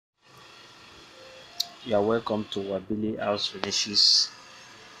You are welcome to Wabili House Finishes.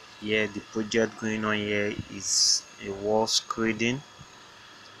 Here, the project going on here is a wall screeding.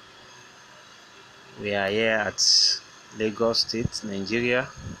 We are here at Lagos State, Nigeria.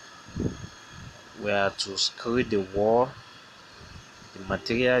 We are to screed the wall. The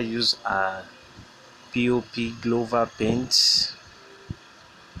material used are POP Glover paint,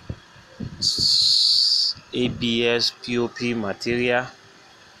 ABS POP material,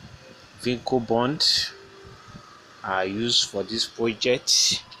 Vinco bond are used for this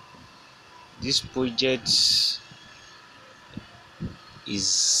project. This project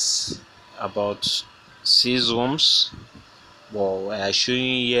is about 6 rooms. Well, I are showing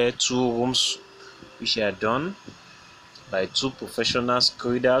you here 2 rooms which are done by 2 professional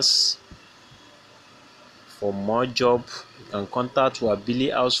screeders. For more job, you can contact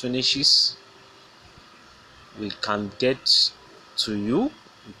Wabili House Finishes. We can get to you.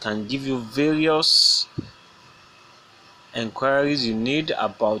 We can give you various enquiries you need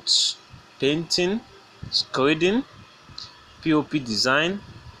about painting, screeding, POP design,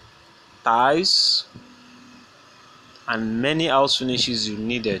 tiles, and many house finishes you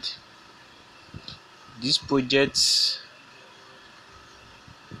needed. This project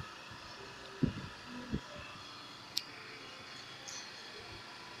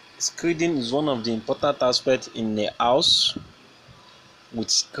screeding is one of the important aspects in a house. With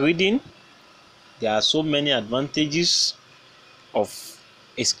screeding, there are so many advantages of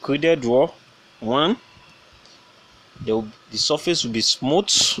a screeded wall. One, the surface will be smooth.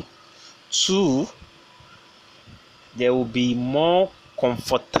 Two, there will be more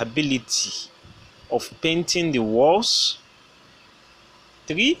comfortability of painting the walls.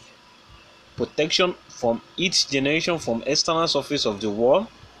 Three, protection from heat generation from external surface of the wall.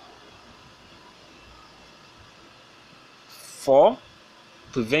 4,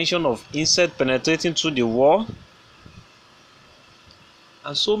 prevention of insect penetrating through the wall,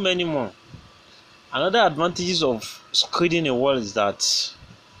 and so many more. Another advantages of screeding a wall is that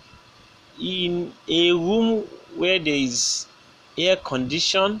in a room where there is air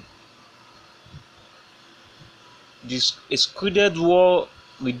condition, this a screeded wall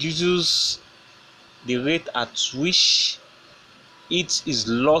reduces the rate at which heat is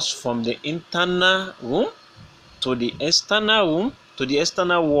lost from the internal room to the external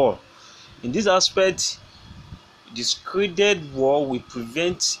wall. In this aspect, the screeded wall will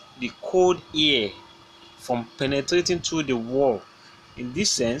prevent the cold air from penetrating through the wall. In this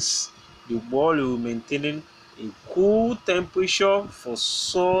sense, the wall will maintain a cool temperature for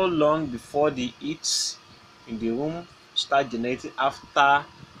so long before the heat in the room start generating after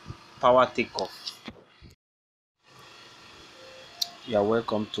power takeoff. You are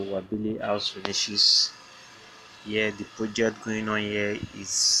welcome to Wabili House Finishes. Here, the project going on here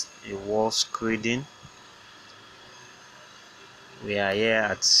is a wall screeding. We are here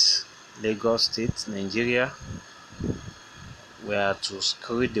at Lagos State, Nigeria. We are to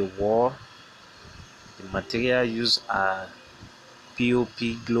screed the wall. The material used are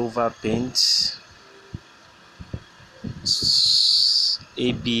POP Glover paint,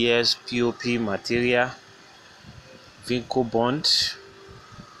 ABS POP material, Vinco bond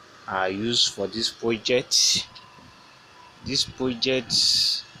are used for this project. This project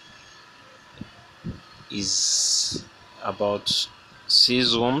is about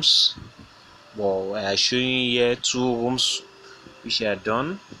 6 rooms. Well, I are showing you here 2 rooms which are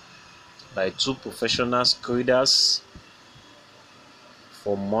done by 2 professional screeders.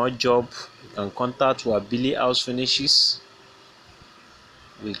 For more job, you can contact Wabili House Finishes.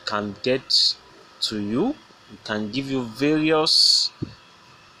 We can get to you. We can give you various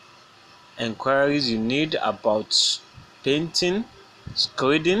enquiries you need about painting,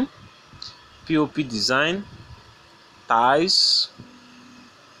 screeding, POP design, tiles,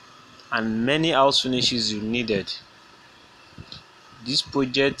 and many house finishes you needed. This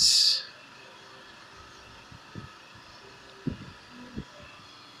project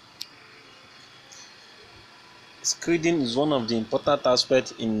screeding is one of the important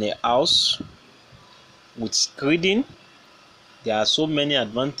aspects in a house. With screeding, there are so many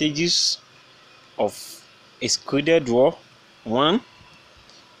advantages of a screeded wall. One,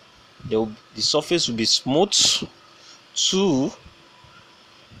 the surface will be smooth. Two,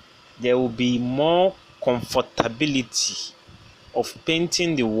 there will be more comfortability of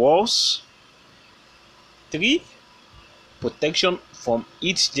painting the walls. 3, protection from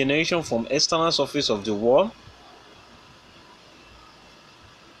heat generation from external surface of the wall.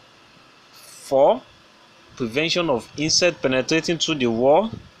 4, prevention of insect penetrating through the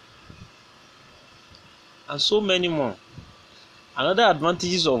wall, and so many more. Another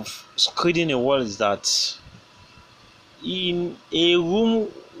advantages of screening a wall is that in a room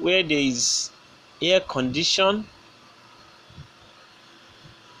where there is air condition,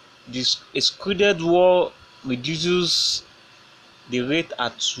 a screened wall reduces the rate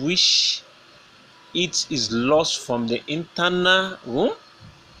at which heat is lost from the internal room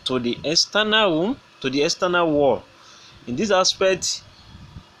to the external wall. In this aspect,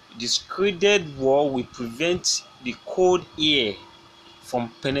 the screened wall will prevent the cold air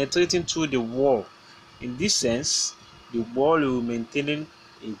from penetrating through the wall. In this sense, the wall will maintain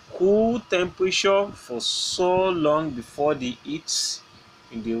a cool temperature for so long before the heat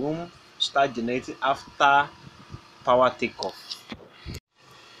in the room start generating after power takeoff.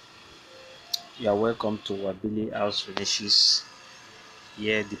 You are welcome to Wabili House Finishes.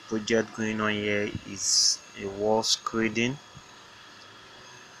 Here, the project going on here is a wall screeding.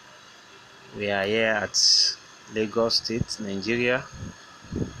 We are here at Lagos State, Nigeria.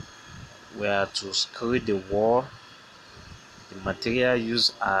 We are to screed the wall. The material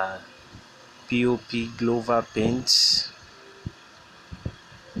used are POP Glover paint,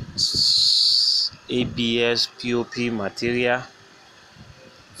 ABS POP material,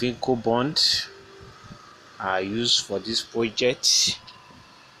 Vinco bond are used for this project.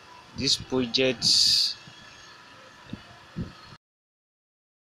 This project